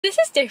This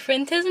is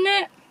different, isn't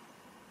it?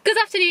 Good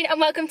afternoon and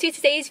welcome to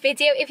today's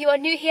video. If you are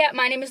new here,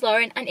 my name is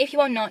Lauren, and if you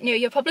are not new,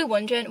 you're probably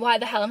wondering why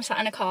the hell I'm sat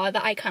in a car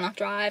that I cannot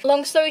drive.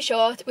 Long story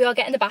short, we are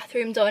getting the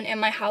bathroom done in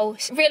my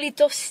house. Really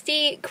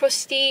dusty,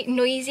 crusty,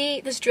 noisy.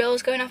 There's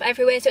drills going off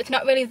everywhere, so it's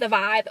not really the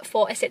vibe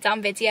for a sit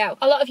down video.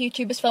 A lot of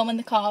YouTubers film in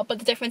the car, but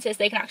the difference is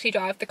they can actually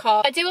drive the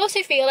car. I do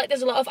also feel like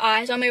there's a lot of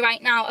eyes on me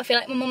right now. I feel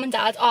like my mum and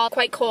dad are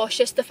quite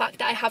cautious the fact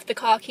that I have the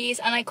car keys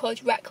and I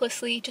could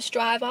recklessly just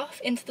drive off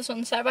into the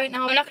sunset right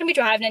now. I'm not going to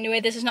be driving anywhere.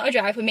 This is not a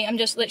drive with me. I'm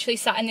just literally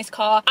sat in this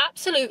car,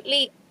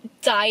 absolutely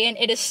dying.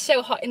 It is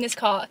so hot in this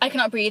car, I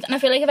cannot breathe, and I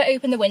feel like if I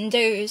open the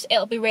windows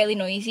it'll be really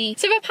noisy.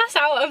 So if I pass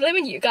out, I'm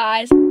blaming you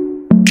guys.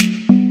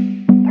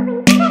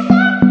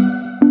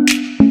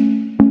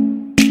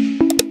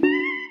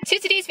 So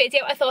today's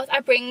video, I thought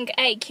I'd bring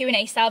a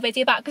Q&A style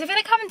video back because I feel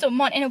like I haven't done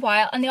one in a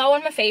while and they are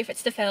one of my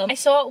favourites to film. I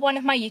saw one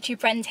of my YouTube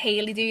friends,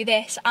 Hayley, do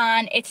this,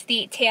 and it's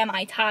the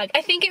TMI tag.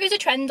 I think it was a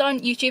trend on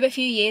YouTube a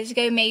few years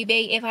ago,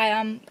 maybe, if I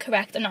am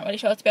correct. I'm not really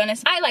sure, to be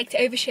honest. I like to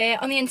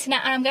overshare on the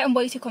internet and I'm getting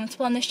way too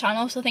comfortable on this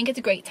channel, so I think it's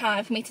a great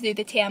time for me to do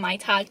the TMI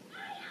tag.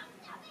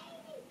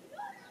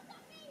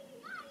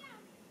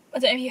 I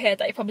don't know if you heard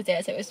that, you probably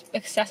did, it was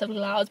excessively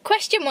loud.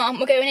 Question 1,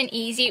 we're going in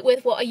easy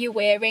with what are you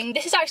wearing.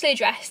 This is actually a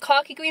dress,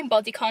 khaki green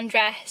bodycon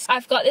dress.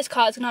 I've got this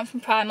cardigan on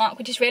from Primark,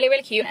 which is really,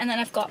 really cute, and then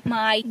I've got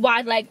my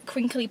wide leg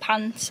crinkly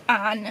pants,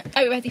 and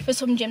are you ready for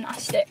some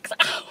gymnastics?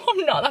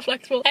 I'm not that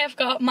flexible. I've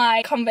got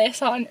my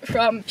Converse on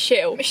from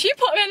Shoe. She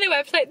put me on their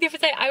website the other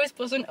day, I was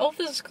buzzing. Oh,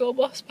 there's a school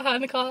bus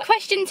behind the car.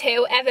 Question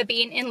 2, ever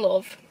been in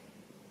love?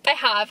 I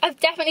have.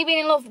 I've definitely been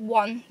in love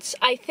once.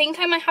 I think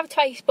I might have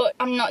twice, but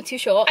I'm not too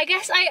sure. I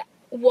guess I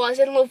was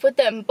in love with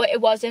them, but it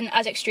wasn't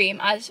as extreme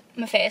as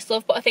my first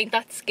love, but I think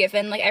that's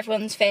given. Like,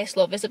 everyone's first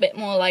love is a bit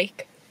more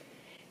like,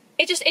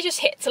 it just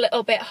hits a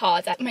little bit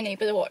harder. My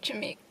neighbours are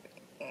watching me.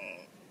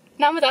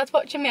 Now my dad's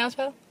watching me as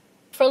well.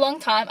 For a long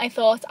time I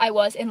thought I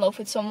was in love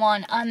with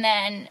someone, and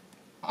then,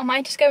 am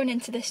I just going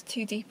into this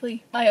too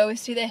deeply? I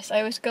always do this. I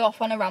always go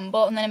off on a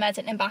ramble and then I'm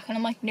editing back and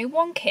I'm like, no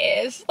one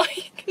cares.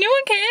 Like, no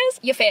one cares.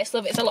 Your first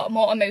love is a lot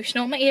more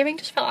emotional. My earring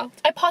just fell out.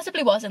 I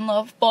possibly was in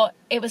love, but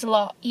it was a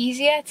lot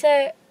easier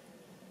to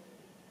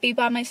be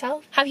by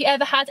myself. Have you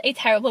ever had a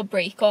terrible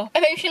breakup?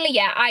 Emotionally,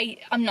 yeah,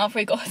 I'm not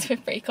very good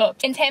with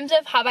breakups. In terms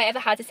of have I ever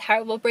had a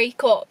terrible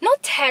breakup?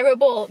 Not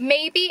terrible,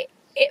 maybe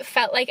it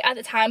felt like at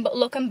the time, but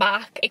looking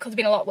back it could have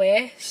been a lot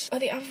worse. Or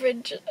the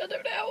average, I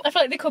don't know. I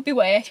feel like they could be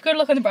worse. You gotta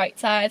look on the bright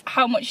side.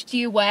 How much do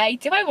you weigh?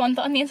 Do I want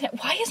that on the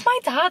internet? Why is my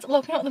dad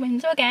looking out the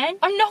window again?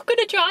 I'm not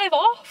gonna drive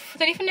off. I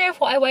don't even know if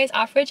what I weigh is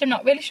average. I'm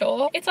not really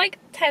sure. It's like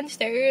 10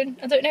 stone.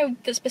 I don't know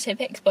the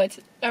specifics, but it's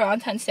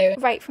around 10 stone.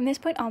 Right, from this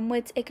point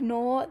onwards,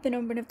 ignore the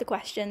numbering of the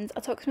questions.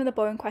 I took some of the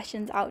boring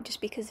questions out just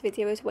because the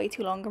video is way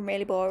too long and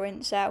really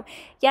boring. So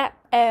yeah,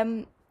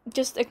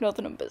 just ignore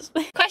the numbers.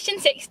 Question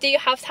 6, do you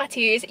have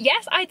tattoos?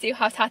 Yes, I do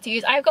have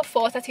tattoos. I've got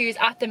 4 tattoos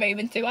at the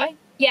moment, do I?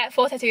 Yeah,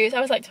 4 tattoos.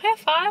 I was like, do I have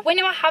 5? Wait,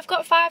 no, I have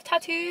got 5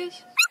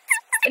 tattoos.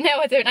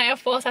 No, I don't. I have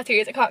 4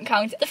 tattoos. I can't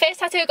count. The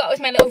first tattoo I got was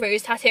my little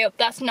rose tattoo.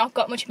 That's not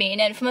got much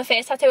meaning. For my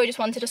first tattoo, I just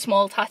wanted a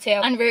small tattoo.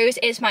 And Rose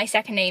is my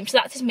second name, so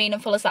that's as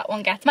meaningful as that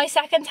one gets. My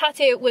second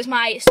tattoo was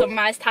my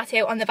sunrise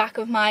tattoo on the back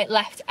of my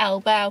left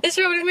elbow. This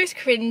is probably the most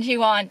cringy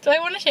one. Do I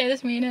want to share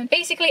this meaning?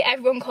 Basically,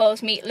 everyone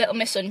calls me Little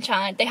Miss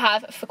Sunshine. They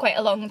have for quite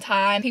a long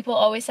time. People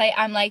always say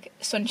I'm like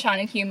sunshine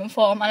in human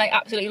form, and I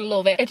absolutely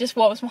love it. It just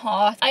warms my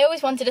heart. I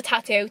always wanted a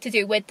tattoo to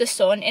do with the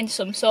sun in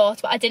some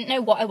sort, but I didn't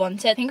know what I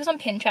wanted. I think it was on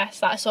Pinterest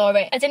that I saw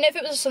it. I didn't know if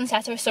it was a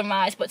sunset or a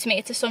sunrise, but to me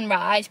it's a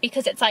sunrise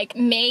because it's like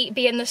me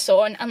being the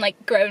sun and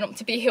like growing up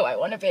to be who I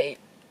want to be.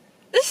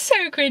 This is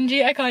so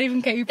cringy, I can't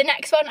even cope. The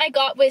next one I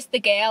got was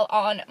the girl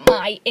on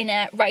my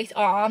inner right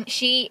arm.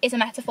 She is a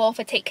metaphor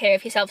for take care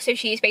of yourself, so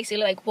she's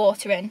basically like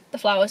watering the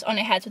flowers on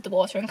her head with the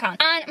watering can.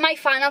 And my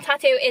final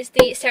tattoo is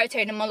the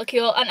serotonin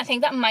molecule, and I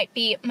think that might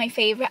be my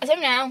favourite. I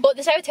don't know, but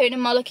the serotonin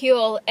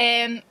molecule,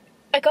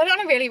 I got it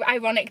on a really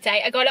ironic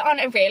day. I got it on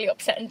a really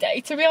upsetting day,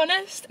 to be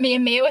honest. Me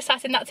and Mia were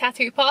sat in that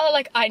tattoo parlour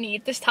like, I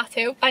need this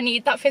tattoo. I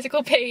need that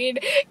physical pain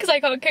because I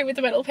can't cope with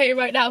the mental pain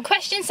right now.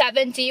 Question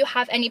 7, do you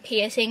have any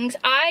piercings?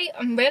 I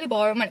am really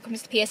boring when it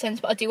comes to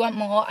piercings, but I do want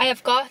more. I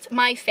have got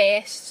my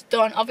first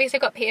done. Obviously I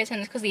got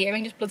piercings because the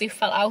earring just bloody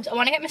fell out. I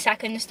want to get my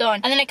seconds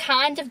done. And then I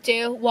kind of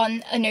do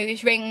want a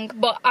nose ring,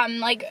 but I'm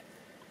like,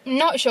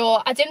 not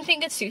sure. I didn't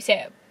think it'd suit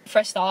it for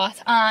a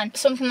start, and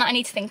something that I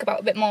need to think about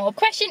a bit more.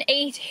 Question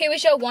 8, who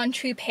is your one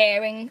true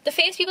pairing? The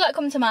first people that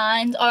come to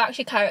mind are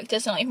actually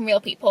characters, not even real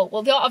people.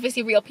 Well, they are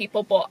obviously real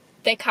people, but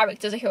their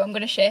characters are who I'm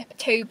going to ship.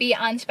 Toby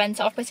and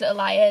Spencer of Pretty Little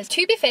Liars.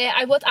 To be fair,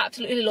 I would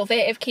absolutely love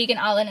it if Keegan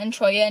Allen and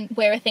Troyan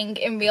were a thing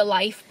in real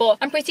life, but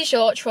I'm pretty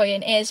sure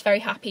Troyan is very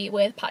happy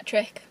with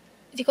Patrick.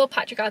 Is he called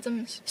Patrick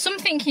Adams?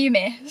 Something you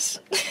miss.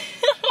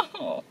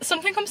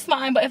 Something comes to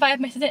mind, but if I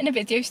admitted it in a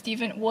video,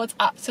 Stephen would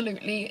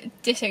absolutely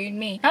disown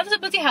me. Now there's a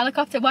bloody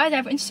helicopter. Why is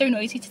everything so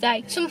noisy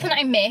today? Something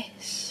I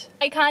miss.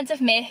 I kind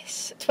of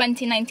miss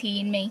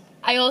 2019 me.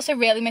 I also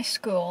really miss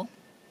school.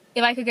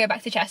 If I could go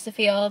back to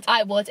Chesterfield,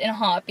 I would in a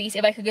heartbeat.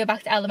 If I could go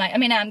back to LMA, I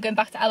mean, I'm going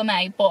back to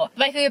LMA, but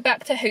if I could go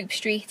back to Hope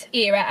Street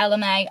era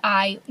LMA,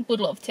 I would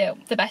love to.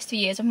 The best 2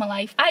 years of my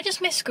life. I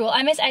just miss school.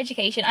 I miss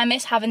education. I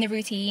miss having the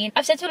routine.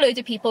 I've said to loads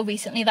of people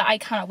recently that I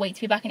cannot wait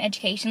to be back in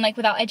education. Like,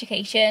 without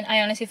education,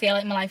 I honestly feel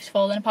like my life's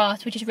falling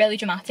apart, which is really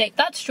dramatic.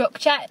 That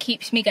structure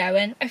keeps me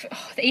going.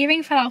 Oh, the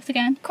earring fell out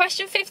again.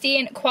 Question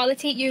 15,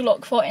 quality you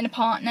look for in a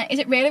partner. Is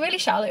it really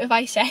shallow if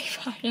I say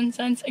fashion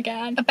sense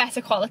again? A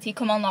better quality,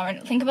 come on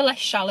Lauren, think of a less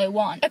shallow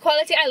one. A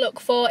quality I look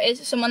for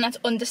is someone that's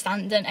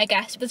understanding, I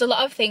guess. There's a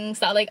lot of things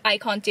that like I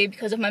can't do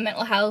because of my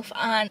mental health,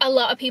 and a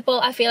lot of people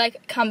I feel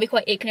like can be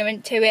quite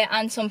ignorant to it,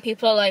 and some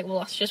people are like, well,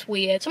 that's just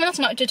weird. Someone that's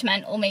not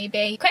judgmental,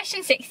 maybe.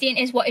 Question 16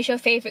 is, what is your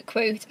favourite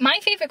quote? My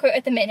favourite quote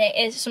at the minute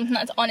is something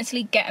that's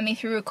honestly getting me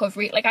through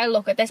recovery. Like, I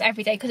look at this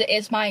every day because it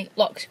is my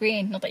lock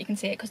screen, not that you can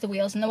see it because the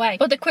wheel's in the way,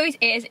 but the quote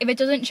is, if it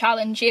doesn't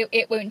challenge you,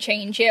 it won't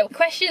change you.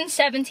 Question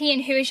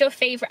 17, who is your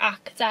favourite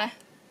actor?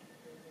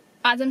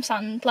 Adam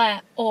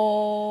Sandler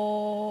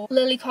or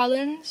Lily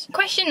Collins.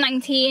 Question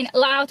 19,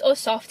 loud or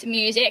soft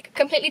music?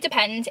 Completely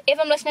depends. If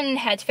I'm listening in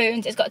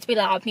headphones, it's got to be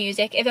loud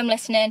music. If I'm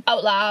listening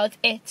out loud,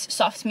 it's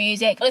soft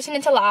music.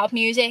 Listening to loud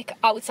music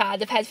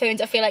outside of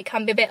headphones, I feel like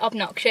can be a bit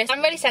obnoxious.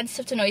 I'm really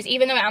sensitive to noise,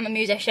 even though I am a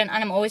musician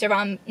and I'm always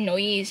around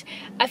noise.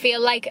 I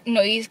feel like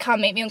noise can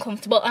make me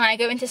uncomfortable, and I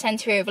go into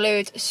sensory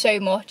overload so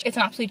much. It's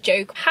an absolute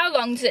joke. How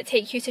long does it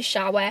take you to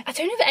shower? I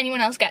don't know if anyone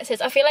else gets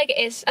this. I feel like it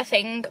is a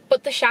thing,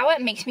 but the shower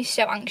makes me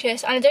so anxious.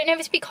 And I don't know if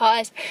it's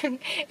because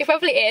it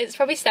probably is, it's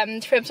probably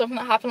stemmed from something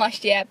that happened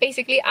last year.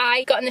 Basically,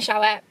 I got in the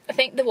shower, I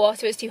think the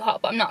water was too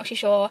hot, but I'm not actually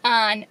sure,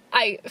 and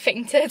I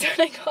fainted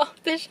when I got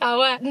off the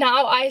shower.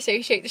 Now I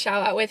associate the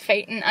shower with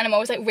fainting, and I'm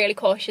always like really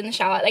cautious in the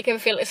shower. Like, if I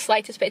feel the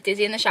slightest bit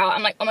dizzy in the shower,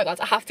 I'm like, oh my god,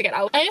 I have to get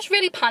out. And I just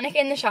really panic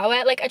in the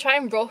shower. Like, I try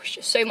and rush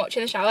so much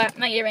in the shower.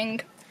 My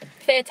earring,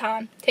 third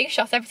time, take a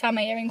shot every time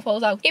my earring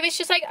falls out. If it's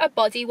just like a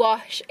body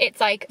wash,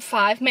 it's like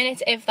 5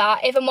 minutes, if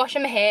that. If I'm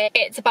washing my hair,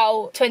 it's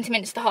about 20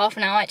 minutes to half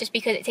an hour, just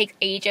because it takes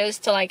ages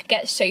to like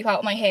get soap out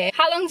of my hair.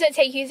 How long does it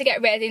take you to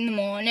get ready in the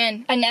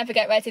morning? I never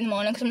get ready in the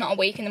morning because I'm not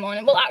awake in the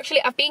morning. Well,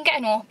 actually, I've been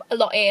getting up a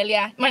lot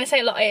earlier. When I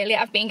say a lot earlier,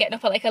 I've been getting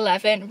up at like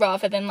 11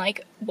 rather than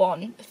like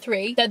 1,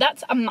 3. So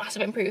that's a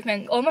massive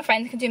improvement. All my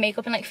friends can do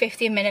makeup in like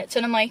 15 minutes,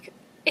 and I'm like,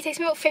 it takes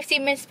me about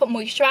 15 minutes to put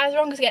moisturiser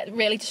on because I get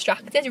really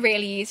distracted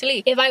really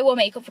easily. If I wore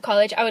makeup for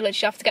college, I would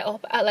literally have to get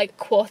up at like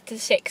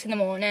 5:45 in the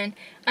morning,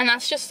 and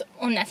that's just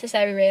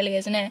unnecessary really,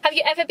 isn't it? Have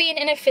you ever been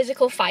in a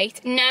physical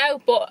fight?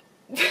 No, but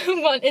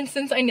one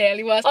instance I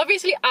nearly was.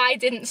 Obviously I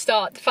didn't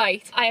start the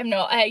fight. I am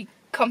not a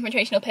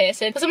confrontational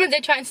person, but someone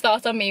did try and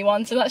start on me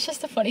once, and that's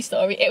just a funny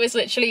story. It was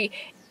literally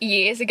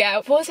years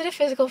ago. Was it a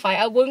physical fight?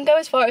 I wouldn't go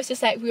as far as to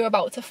say we were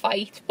about to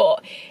fight,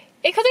 but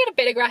it could have been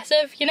a bit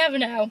aggressive, you never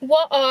know.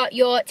 What are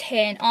your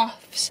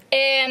turn-offs?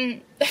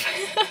 Bad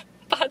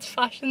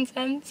fashion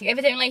sense. If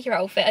I don't like your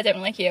outfit, I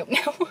don't like you.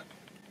 No,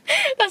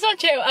 that's not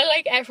true. I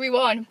like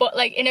everyone, but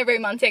like in a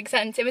romantic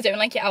sense, if I don't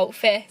like your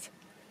outfit,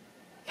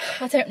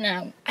 I don't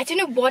know. I don't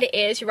know what it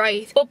is,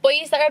 right? But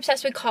boys that are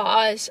obsessed with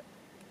cars,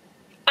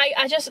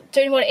 I just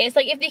don't know what it is.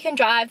 Like, if they can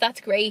drive,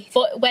 that's great.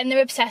 But when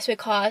they're obsessed with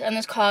cars and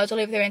there's cars all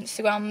over their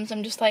Instagrams,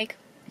 I'm just like...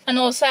 And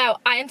also,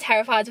 I am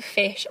terrified of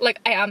fish. Like,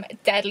 I am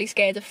deadly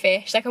scared of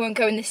fish. Like, I won't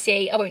go in the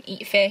sea, I won't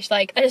eat fish.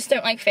 Like, I just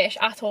don't like fish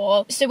at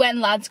all. So when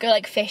lads go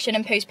like fishing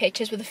and post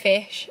pictures with a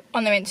fish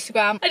on their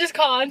Instagram, I just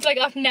can't. Like,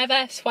 I've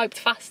never swiped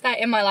faster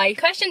in my life.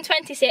 Question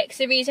 26,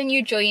 the reason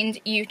you joined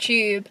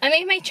YouTube. I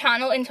made my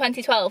channel in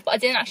 2012, but I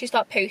didn't actually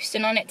start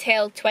posting on it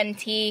till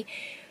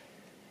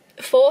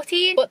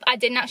 2014, but I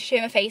didn't actually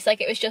show my face. Like,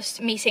 it was just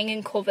me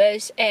singing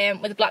covers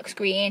with a black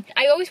screen.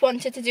 I always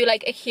wanted to do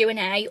like a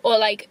Q&A or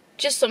like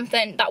just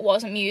something that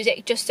wasn't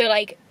music, just so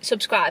like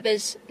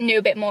subscribers knew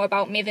a bit more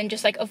about me than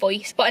just like a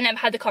voice, but I never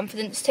had the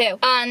confidence to.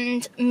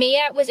 And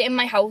Mia was in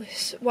my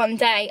house one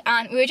day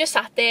and we were just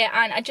sat there,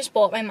 and I just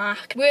bought my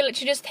Mac. We were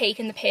literally just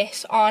taking the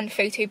piss on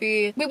photo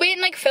booth. We weren't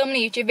like filming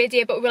a YouTube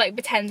video, but we were like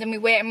pretending we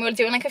were, and we were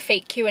doing like a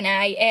fake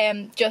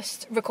Q&A,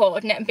 just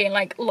recording it and being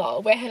like,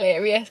 lol, we're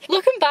hilarious.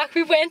 Looking back,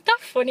 we weren't that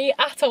funny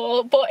at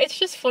all, but it's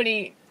just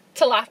funny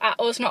to laugh at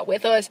us, not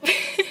with us.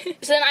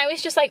 So then I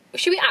was just like,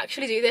 should we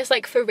actually do this,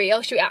 like for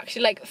real? Should we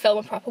actually like film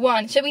a proper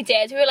one? So we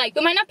did. We were like,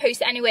 we might not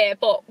post it anywhere,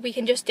 but we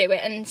can just do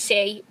it and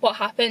see what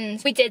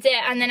happens. We did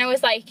it, and then I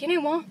was like, you know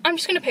what, I'm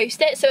just gonna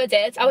post it. So I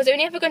did. I was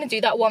only ever gonna do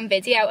that one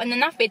video, and then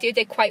that video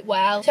did quite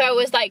well. So I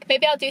was like,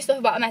 maybe I'll do stuff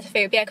about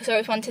emetophobia, because I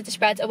always wanted to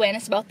spread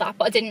awareness about that,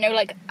 but I didn't know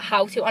like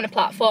how to on a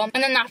platform.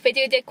 And then that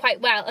video did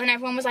quite well, and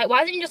everyone was like,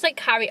 why didn't you just like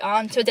carry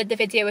on? So I did the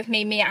video with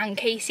me, Mia and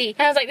Casey,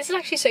 and I was like, this is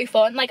actually so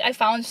fun. Like, I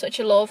found such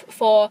a love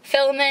for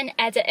filming,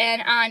 editing,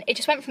 and it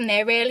just went from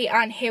there really,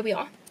 and here we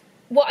are.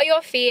 What are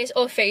your fears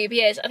or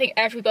phobias? I think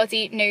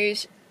everybody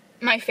knows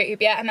my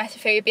phobia,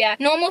 emetophobia.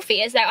 Normal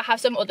fears though, I have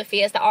some other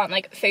fears that aren't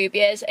like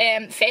phobias.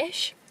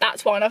 Fish,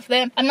 that's one of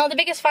them. I'm not the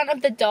biggest fan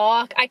of the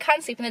dark. I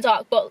can sleep in the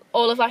dark, but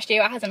all of last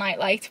year I had a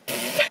nightlight.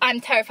 I I'm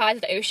terrified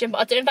of the ocean, but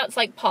I don't know if that's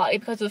like partly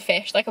because of the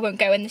fish. Like I won't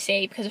go in the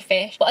sea because of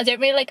fish, but I don't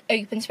really like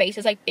open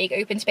spaces, like big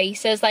open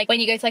spaces. Like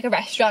when you go to like a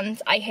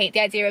restaurant, I hate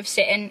the idea of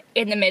sitting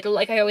in the middle.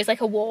 Like I always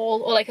like a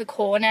wall or like a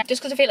corner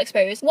just because I feel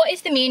exposed. What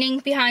is the meaning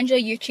behind your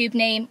YouTube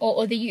name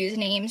or other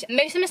usernames?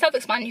 Most of them are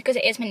self-explanatory because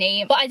it is my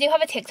name, but I do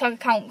have a TikTok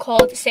account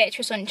called Search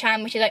for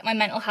Sunshine, which is like my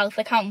mental health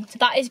account.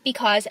 That is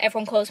because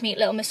everyone calls me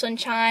Little Miss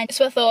Sunshine,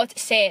 so I thought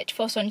Search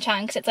for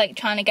Sunshine because it's like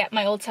trying to get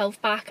my old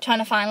self back, trying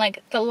to find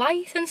like the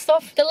light and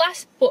stuff. The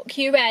last book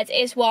you read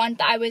is one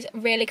that I was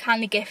really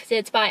kindly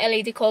gifted by a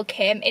lady called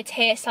Kim. It's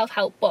her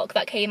self-help book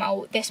that came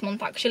out this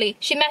month actually.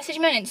 She messaged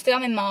me on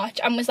Instagram in March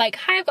and was like,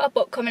 hi, I've got a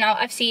book coming out,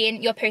 I've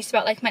seen your post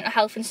about like mental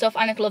health and stuff,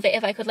 and I'd love it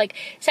if I could like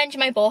send you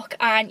my book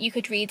and you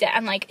could read it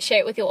and like share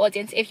it with your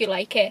audience if you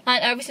like it.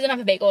 And I obviously don't have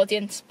a big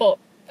audience, but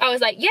I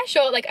was like, yeah,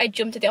 sure. Like I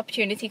jumped at the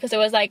opportunity because I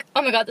was like,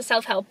 oh my god, the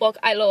self-help book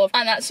I love,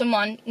 and that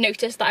someone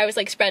noticed that I was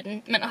like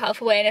spreading mental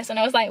health awareness, and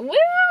I was like, woo!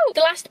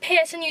 The last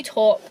person you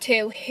talked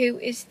to, who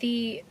is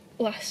the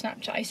last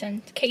Snapchat I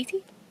sent?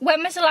 Katie?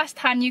 When was the last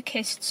time you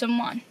kissed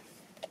someone?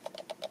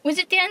 Was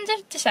it the end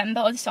of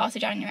December or the start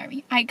of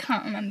January? I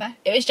can't remember.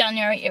 It was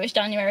January, it was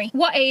January.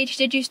 What age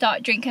did you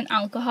start drinking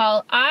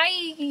alcohol?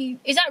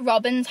 Is at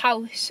Robin's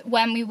house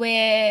when we were,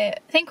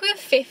 I think we were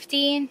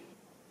 15.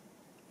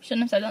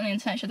 Shouldn't have said that on the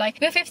internet, should I?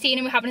 We were 15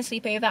 and we were having a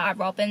sleepover at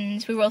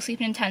Robin's. We were all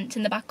sleeping in tents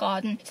in the back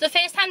garden. So the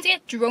first time to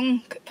get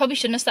drunk, probably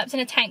shouldn't have slept in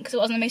a tent because it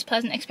wasn't the most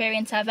pleasant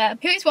experience ever.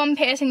 Who is one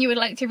person you would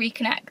like to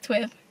reconnect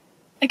with?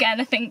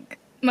 Again, I think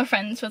my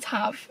friends would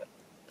have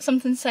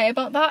something to say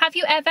about that. Have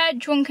you ever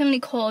drunkenly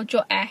called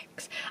your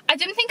ex? I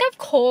don't think I've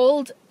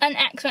called an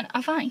ex when,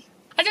 have I?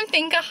 I don't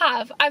think I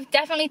have. I've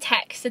definitely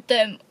texted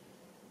them.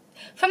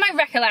 From my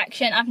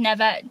recollection, I've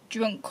never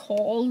drunk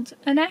called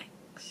an ex.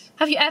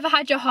 Have you ever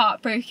had your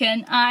heart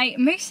broken? I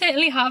most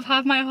certainly have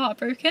had my heart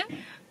broken.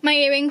 My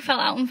earring fell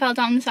out and fell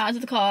down the side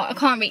of the car. I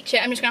can't reach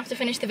it. I'm just gonna have to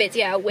finish the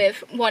video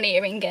with one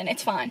earring in.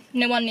 It's fine.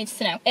 No one needs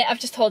to know. I've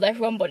just told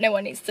everyone, but no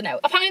one needs to know.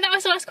 Apparently that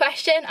was the last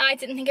question. I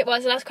didn't think it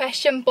was the last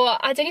question,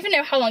 but I don't even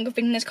know how long I've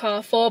been in this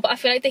car for, but I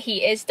feel like the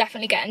heat is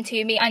definitely getting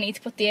to me. I need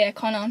to put the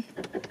aircon on.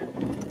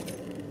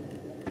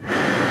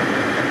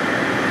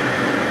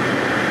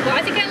 Why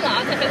is it getting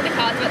loud? I feel like the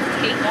car's about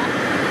to take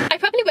off. I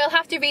probably will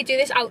have to redo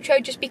this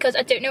outro just because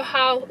I don't know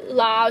how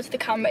loud the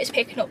camera is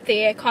picking up the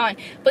aircon,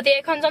 but the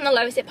aircon's on the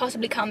lowest it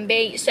possibly can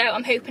be, so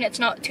I'm hoping it's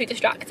not too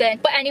distracting.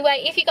 But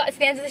anyway, if you got to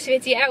the end of this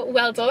video,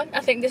 well done.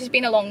 I think this has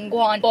been a long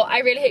one, but I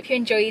really hope you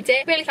enjoyed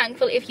it. Really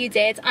thankful if you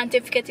did, and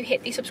don't forget to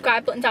hit the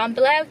subscribe button down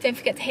below. Don't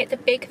forget to hit the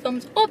big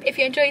thumbs up if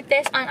you enjoyed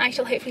this, and I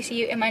shall hopefully see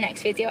you in my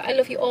next video. I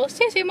love you all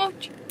so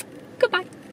much. Goodbye.